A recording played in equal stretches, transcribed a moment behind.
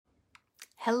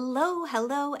Hello,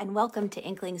 hello, and welcome to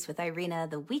Inklings with Irina,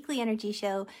 the weekly energy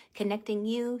show connecting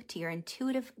you to your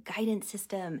intuitive guidance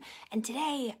system. And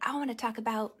today I want to talk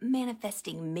about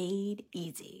manifesting made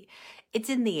easy. It's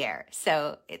in the air,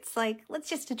 so it's like,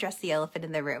 let's just address the elephant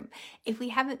in the room. If we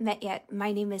haven't met yet,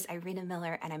 my name is Irina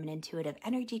Miller, and I'm an intuitive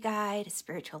energy guide, a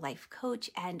spiritual life coach,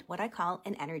 and what I call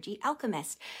an energy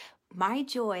alchemist. My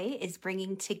joy is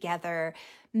bringing together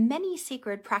many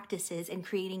sacred practices and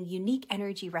creating unique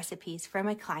energy recipes for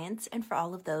my clients and for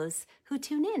all of those who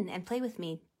tune in and play with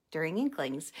me during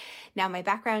Inklings. Now, my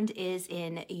background is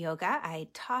in yoga. I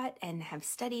taught and have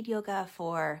studied yoga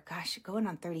for, going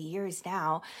on 30 years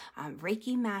now.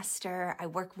 Reiki master. I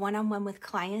work one-on-one with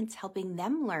clients, helping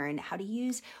them learn how to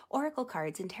use oracle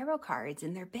cards and tarot cards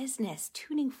in their business,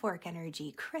 tuning fork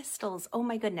energy, crystals. Oh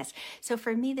my goodness. So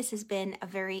for me, this has been a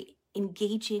very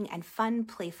engaging and fun,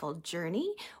 playful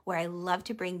journey where I love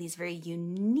to bring these very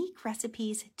unique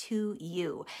recipes to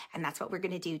you. And that's what we're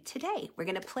going to do today. We're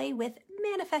going to play with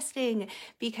manifesting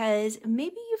because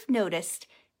maybe you've noticed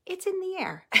it's in the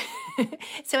air.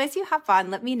 So as you hop on,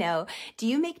 let me know, do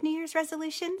you make New Year's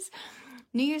resolutions?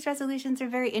 New Year's resolutions are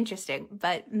very interesting,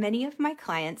 but many of my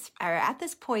clients are at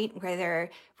this point where they're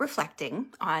reflecting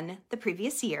on the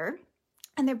previous year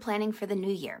and they're planning for the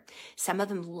new year. Some of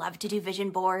them love to do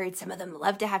vision boards. Some of them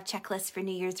love to have checklists for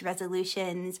New Year's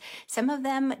resolutions. Some of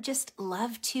them just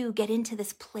love to get into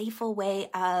this playful way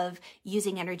of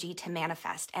using energy to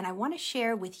manifest. And I want to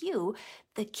share with you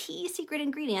the key secret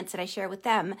ingredients that I share with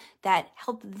them that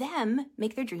help them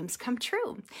make their dreams come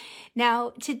true.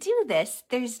 Now, to do this,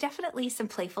 there's definitely some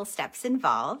playful steps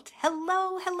involved.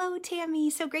 Hello, Tammy.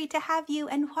 So great to have you.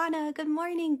 And Juana, good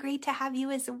morning. Great to have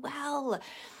you as well.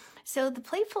 So the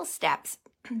playful steps,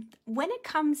 when it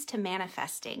comes to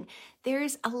manifesting,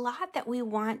 there's a lot that we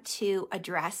want to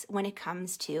address when it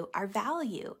comes to our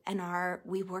value and are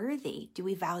we worthy? Do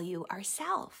we value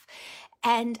ourselves?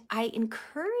 And I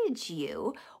encourage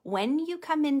you, when you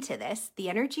come into this, the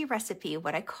energy recipe,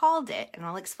 what I called it, and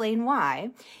I'll explain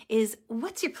why, is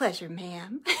what's your pleasure,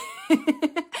 ma'am?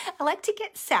 I like to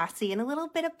get sassy and a little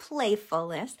bit of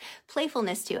playfulness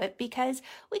to it because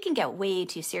we can get way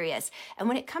too serious. And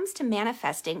when it comes to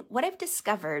manifesting, what I've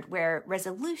discovered where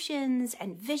resolutions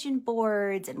and vision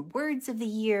boards and words of the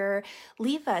year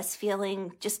leave us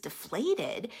feeling just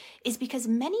deflated is because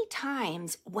many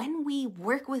times when we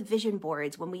work with vision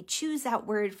boards, when we choose that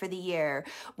word for the year,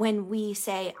 when we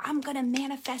say, I'm going to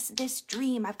manifest this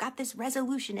dream, I've got this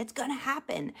resolution, it's going to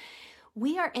happen,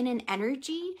 we are in an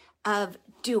energy of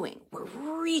doing. We're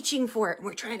reaching for it. And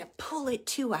we're trying to pull it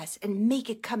to us and make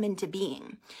it come into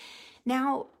being.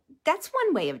 Now, that's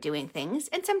one way of doing things,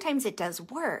 and sometimes it does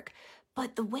work.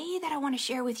 But the way that I want to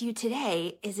share with you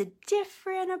today is a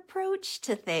different approach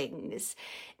to things.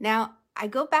 Now, I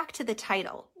go back to the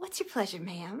title. What's your pleasure,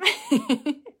 ma'am?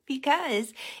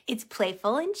 Because it's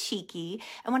playful and cheeky.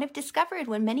 And what I've discovered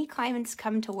when many clients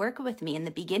come to work with me in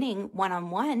the beginning,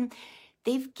 one-on-one,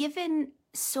 they've given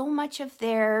so much of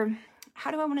their,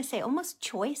 almost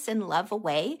choice and love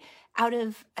away out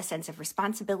of a sense of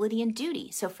responsibility and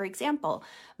duty. So for example,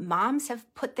 moms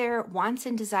have put their wants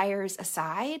and desires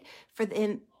aside for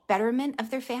the betterment of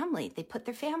their family. They put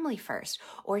their family first.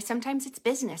 Or sometimes it's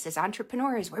business. As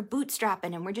entrepreneurs, we're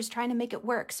bootstrapping and we're just trying to make it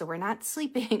work. So we're not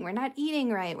sleeping, we're not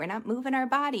eating right, we're not moving our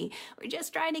body. We're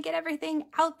just trying to get everything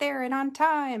out there and on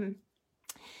time.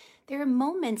 There are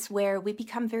moments where we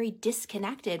become very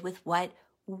disconnected with what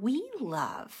we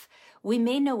love. We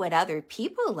may know what other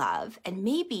people love, and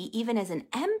maybe even as an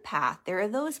empath, there are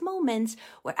those moments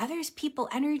where other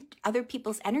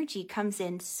people's energy comes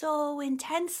in so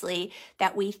intensely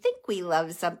that we think we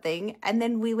love something, and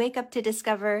then we wake up to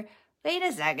discover, wait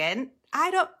a second, I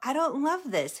don't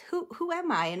love this. Who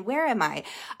am I and where am I?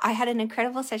 I had an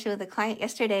incredible session with a client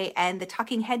yesterday and the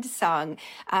Talking Heads song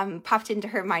popped into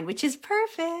her mind, which is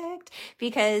perfect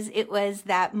because it was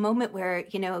that moment where,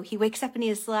 he wakes up and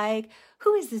he's like,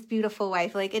 who is this beautiful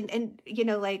wife? And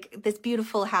this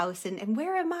beautiful house and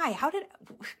where am I?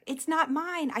 It's not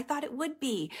mine. I thought it would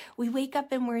be. We wake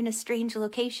up and we're in a strange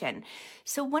location.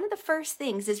 So one of the first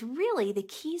things is really the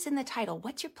keys in the title.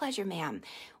 What's your pleasure, ma'am?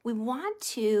 We want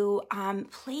to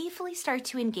playfully start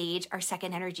to engage our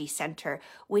second energy center,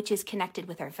 which is connected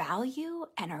with our value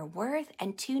and our worth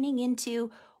and tuning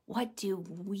into what do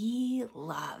we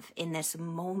love in this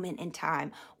moment in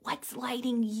time? What's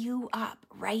lighting you up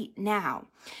right now?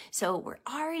 So we're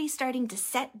already starting to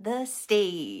set the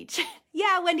stage.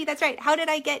 Yeah, Wendy, that's right. How did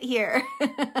I get here?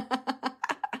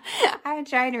 I'm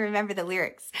trying to remember the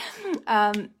lyrics.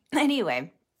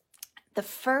 Anyway, The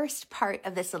first part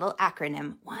of this little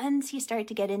acronym, once you start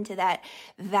to get into that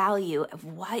value of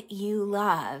what you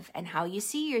love and how you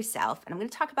see yourself, and I'm going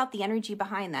to talk about the energy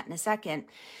behind that in a second,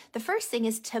 the first thing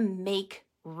is to make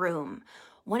room.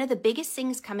 One of the biggest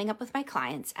things coming up with my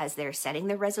clients as they're setting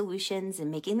their resolutions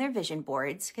and making their vision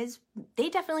boards, because they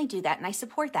definitely do that and I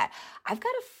support that. I've got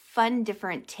a fun,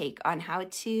 different take on how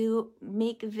to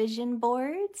make vision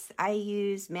boards. I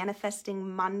use manifesting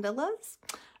mandalas.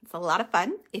 It's a lot of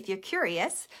fun. If you're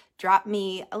curious, drop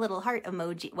me a little heart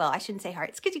emoji. Well, I shouldn't say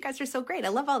hearts because you guys are so great. I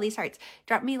love all these hearts.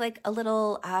 Drop me like a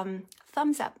little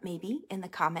thumbs up maybe in the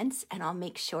comments and I'll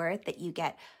make sure that you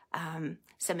get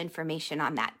some information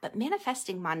on that. But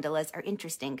manifesting mandalas are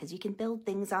interesting because you can build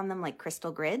things on them like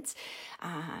crystal grids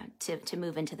to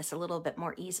move into this a little bit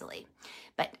more easily.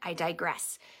 But I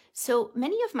digress. So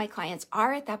many of my clients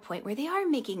are at that point where they are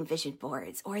making vision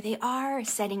boards or they are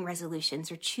setting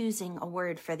resolutions or choosing a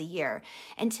word for the year.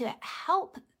 And to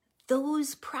help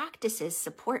those practices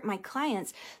support my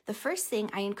clients, the first thing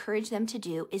I encourage them to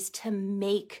do is to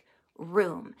make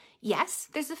room. Yes,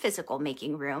 there's a physical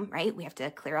making room, right? We have to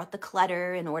clear out the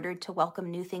clutter in order to welcome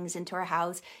new things into our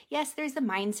house. Yes, there's the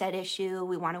mindset issue.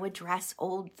 We want to address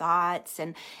old thoughts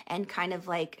and kind of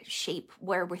like shape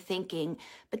where we're thinking,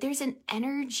 but there's an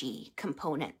energy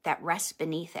component that rests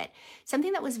beneath it.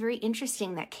 Something that was very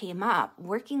interesting that came up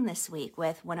working this week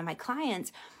with one of my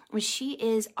clients was she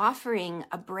is offering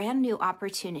a brand new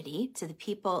opportunity to the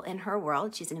people in her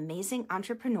world. She's an amazing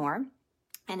entrepreneur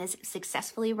and has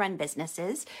successfully run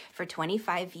businesses for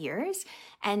 25 years.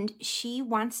 And she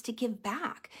wants to give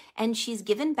back. And she's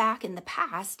given back in the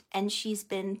past and she's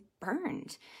been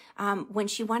burned. When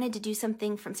she wanted to do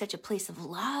something from such a place of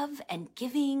love and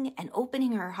giving and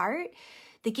opening her heart,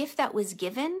 the gift that was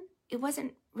given, it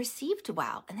wasn't received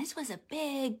well. And this was a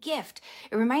big gift.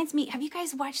 It reminds me, have you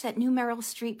guys watched that new Meryl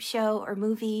Streep show or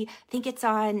movie? I think it's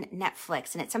on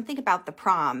Netflix and it's something about the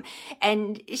prom.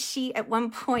 And she, at one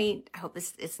point, I hope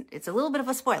it's a little bit of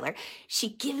a spoiler. She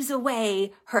gives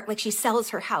away her, like she sells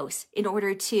her house in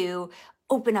order to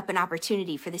open up an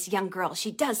opportunity for this young girl.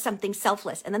 She does something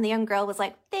selfless. And then the young girl was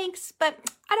like, thanks, but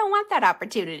I don't want that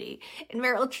opportunity. And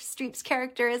Meryl Streep's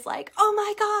character is like, oh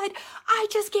my God, I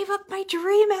just gave up my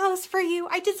dream house for you.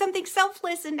 I did something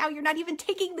selfless and now you're not even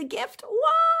taking the gift.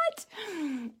 What?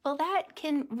 Well, that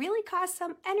can really cause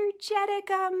some energetic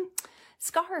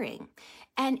scarring.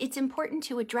 And it's important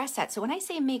to address that. So when I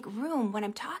say make room, what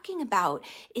I'm talking about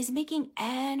is making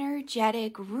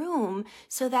energetic room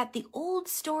so that the old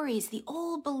stories, the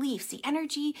old beliefs, the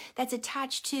energy that's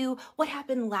attached to what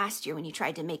happened last year when you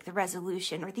tried to make the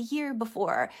resolution or the year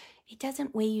before, it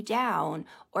doesn't weigh you down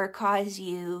or cause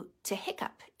you to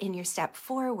hiccup in your step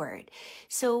forward.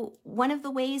 So one of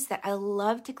the ways that I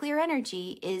love to clear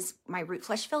energy is my root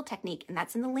flush fill technique, and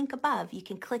that's in the link above. You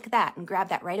can click that and grab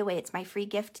that right away. It's my free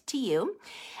gift to you.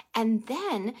 And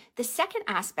then the second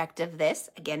aspect of this,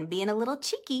 again, being a little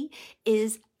cheeky,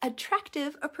 is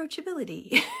attractive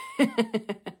approachability.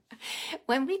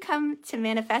 When we come to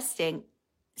manifesting,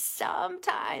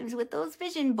 sometimes with those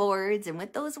vision boards and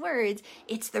with those words,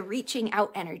 it's the reaching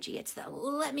out energy. It's the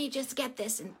let me just get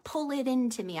this and pull it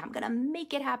into me. I'm going to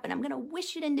make it happen. I'm going to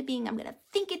wish it into being. I'm going to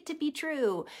think it to be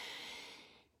true.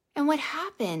 And what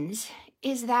happens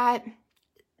is that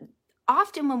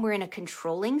often when we're in a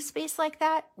controlling space like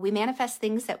that, we manifest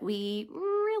things that we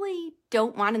really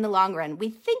don't want in the long run. We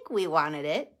think we wanted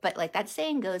it, but like that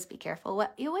saying goes, be careful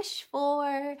what you wish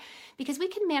for, because we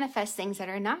can manifest things that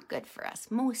are not good for us,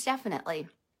 most definitely.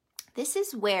 This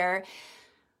is where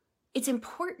it's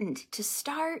important to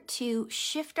start to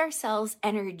shift ourselves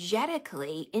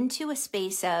energetically into a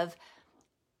space of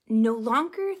no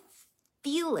longer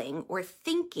feeling or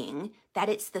thinking that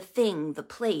it's the thing, the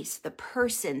place, the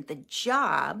person, the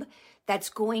job that's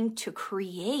going to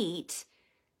create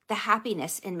the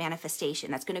happiness in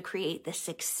manifestation, that's going to create the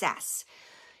success.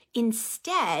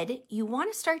 Instead, you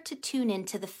want to start to tune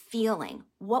into the feeling.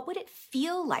 What would it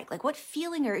feel like? Like, what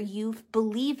feeling are you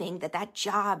believing that that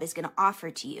job is going to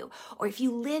offer to you? Or if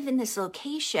you live in this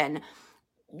location,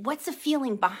 what's the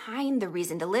feeling behind the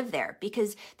reason to live there?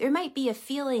 Because there might be a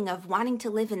feeling of wanting to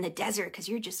live in the desert because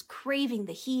you're just craving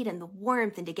the heat and the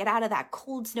warmth and to get out of that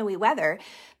cold, snowy weather.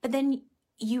 But then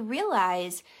you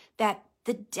realize that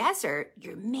the desert,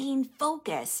 your main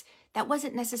focus, that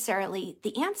wasn't necessarily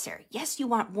the answer. Yes, you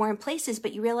want warm places,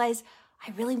 but you realize,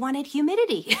 I really wanted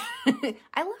humidity.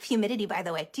 I love humidity, by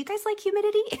the way. Do you guys like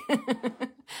humidity?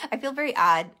 I feel very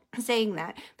odd saying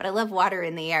that, but I love water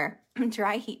in the air.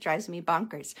 Dry heat drives me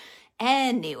bonkers.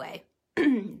 Anyway,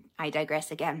 I digress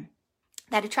again.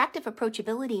 That attractive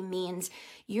approachability means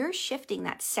you're shifting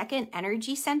that second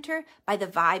energy center by the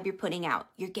vibe you're putting out.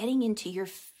 You're getting into your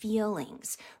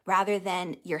feelings rather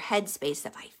than your headspace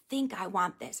of, I think I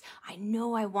want this. I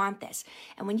know I want this.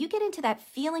 And when you get into that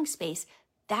feeling space,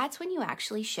 that's when you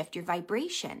actually shift your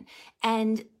vibration.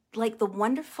 And like the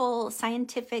wonderful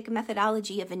scientific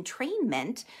methodology of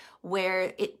entrainment,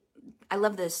 where I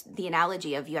love the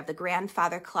analogy of you have the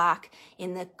grandfather clock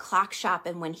in the clock shop,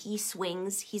 and when he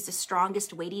swings, he's the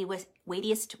strongest,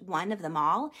 weightiest one of them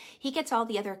all. He gets all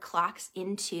the other clocks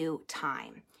into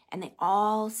time, and they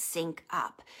all sync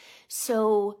up.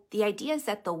 So the idea is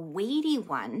that the weighty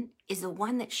one is the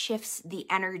one that shifts the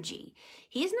energy.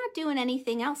 He's not doing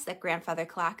anything else, that grandfather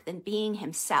clock, than being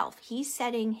himself. He's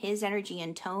setting his energy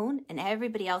and tone, and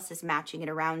everybody else is matching it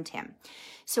around him.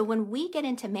 So when we get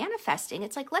into manifesting,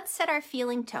 it's like, let's set our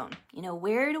feeling tone. You know,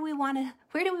 where do we want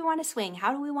to swing?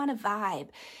 How do we want to vibe?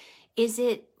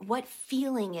 What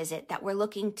feeling is it that we're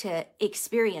looking to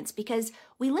experience? Because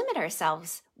we limit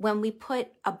ourselves when we put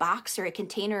a box or a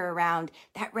container around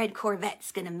that red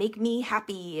Corvette's going to make me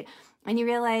happy. And you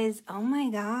realize, oh my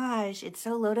gosh, it's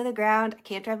so low to the ground. I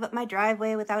can't drive up my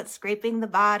driveway without scraping the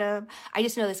bottom. I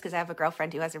just know this because I have a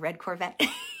girlfriend who has a red Corvette.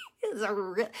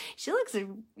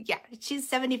 She's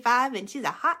 75 and she's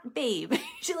a hot babe.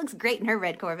 She looks great in her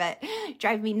red Corvette.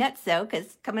 Drive me nuts though,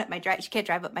 because coming up my drive, she can't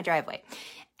drive up my driveway.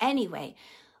 Anyway,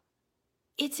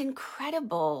 it's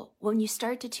incredible when you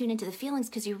start to tune into the feelings,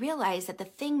 because you realize that the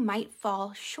thing might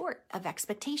fall short of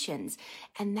expectations.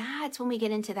 And that's when we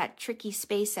get into that tricky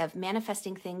space of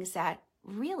manifesting things that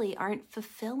really aren't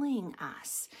fulfilling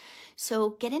us.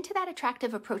 So get into that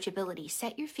attractive approachability,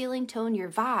 set your feeling tone, your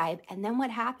vibe, and then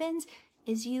what happens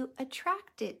is you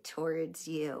attract it towards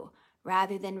you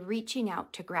rather than reaching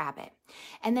out to grab it.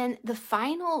 And then the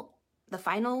final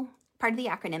part of the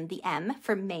acronym, the M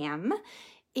for MAM,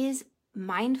 is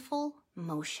mindful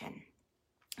motion.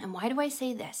 And why do I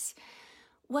say this?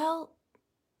 Well,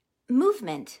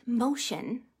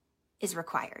 motion is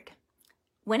required.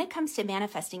 When it comes to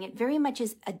manifesting, it very much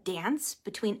is a dance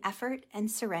between effort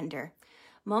and surrender.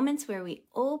 Moments where we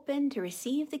open to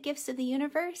receive the gifts of the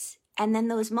universe, and then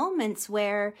those moments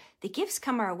where the gifts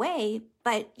come our way,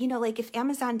 but like if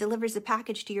Amazon delivers a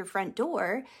package to your front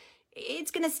door,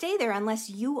 it's going to stay there unless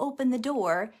you open the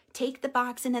door, take the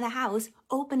box into the house,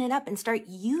 open it up, and start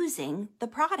using the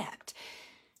product.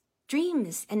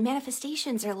 Dreams and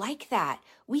manifestations are like that.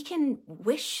 We can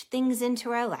wish things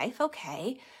into our life,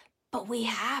 okay, but we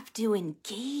have to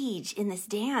engage in this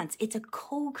dance. It's a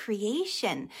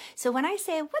co-creation. So when I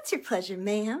say, what's your pleasure,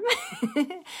 ma'am?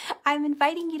 I'm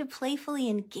inviting you to playfully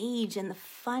engage in the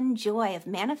fun joy of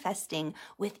manifesting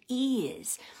with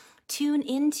ease. Tune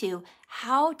into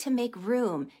how to make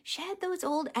room, shed those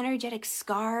old energetic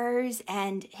scars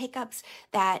and hiccups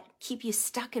that keep you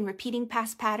stuck in repeating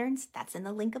past patterns. That's in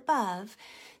the link above.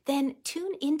 Then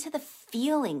tune into the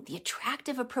feeling, the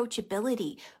attractive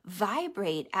approachability,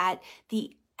 vibrate at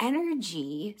the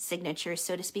energy signature,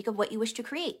 so to speak, of what you wish to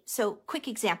create. So quick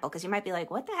example, because you might be like,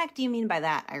 what the heck do you mean by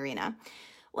that, Irina?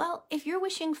 Well, if you're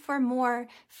wishing for more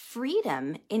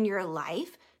freedom in your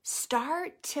life,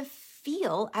 start to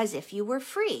feel as if you were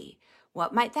free.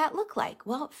 What might that look like?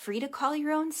 Well, free to call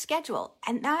your own schedule.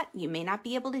 And that you may not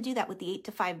be able to do that with the 8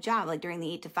 to 5 job, like during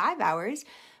the 8 to 5 hours,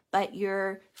 but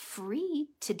you're free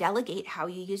to delegate how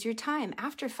you use your time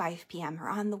after 5 p.m. or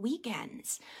on the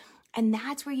weekends. And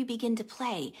that's where you begin to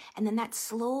play. And then that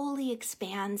slowly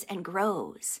expands and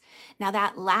grows. Now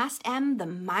that last M, the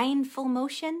mindful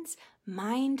motions,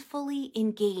 mindfully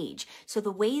engage. So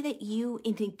the way that you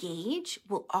engage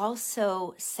will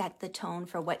also set the tone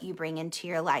for what you bring into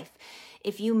your life.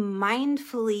 If you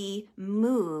mindfully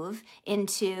move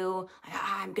into,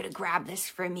 I'm going to grab this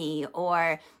for me,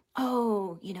 or,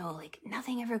 oh, like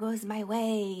nothing ever goes my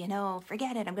way,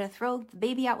 forget it, I'm going to throw the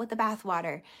baby out with the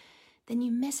bathwater, then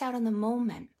you miss out on the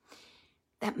moment.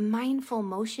 That mindful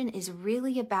motion is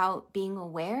really about being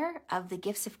aware of the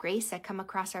gifts of grace that come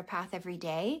across our path every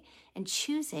day and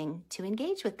choosing to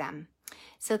engage with them.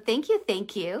 So thank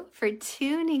you for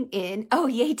tuning in. Oh,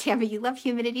 yay, Tammy, you love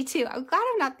humidity too. I'm glad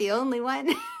I'm not the only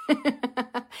one.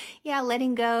 Yeah,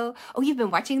 letting go. Oh, you've been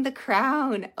watching The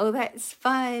Crown. Oh, that's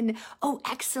fun. Oh,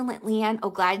 excellent, Leanne. Oh,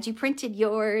 glad you printed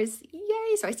yours.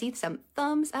 Yay. So I see some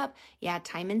thumbs up. Yeah,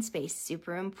 time and space,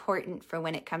 super important for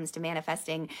when it comes to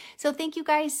manifesting. So thank you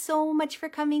guys so much for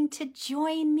coming to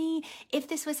join me. If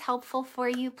this was helpful for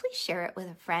you, please share it with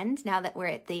a friend now that we're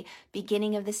at the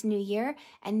beginning of this new year,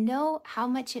 and know how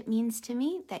much it means to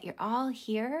me that you're all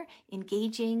here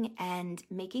engaging and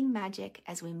making magic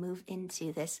as we move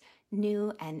into this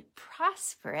new and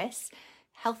prosperous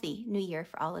healthy new year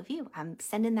for all of you. I'm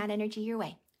sending that energy your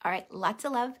way. All right, lots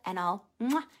of love, and I'll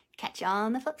catch you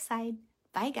on the flip side.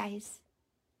 Bye, guys.